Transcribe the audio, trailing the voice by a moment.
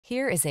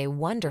Here is a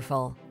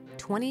wonderful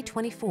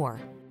 2024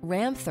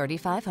 Ram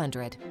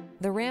 3500.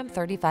 The Ram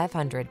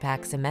 3500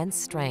 packs immense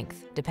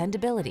strength,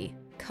 dependability,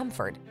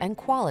 comfort, and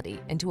quality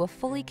into a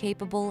fully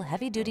capable,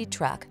 heavy-duty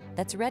truck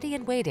that's ready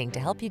and waiting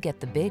to help you get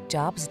the big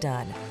jobs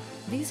done.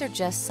 These are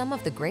just some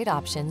of the great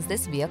options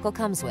this vehicle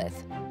comes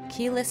with: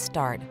 keyless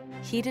start,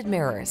 heated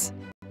mirrors,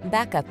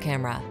 backup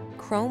camera,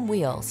 chrome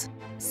wheels,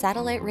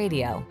 satellite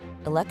radio,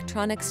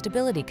 electronic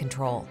stability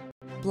control,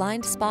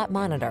 blind spot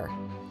monitor,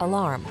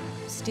 alarm,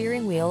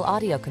 steering wheel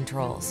audio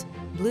controls,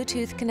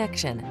 Bluetooth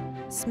connection.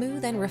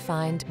 Smooth and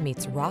refined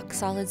meets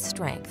rock-solid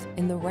strength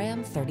in the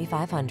Ram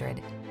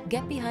 3500.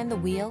 Get behind the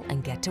wheel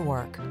and get to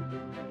work.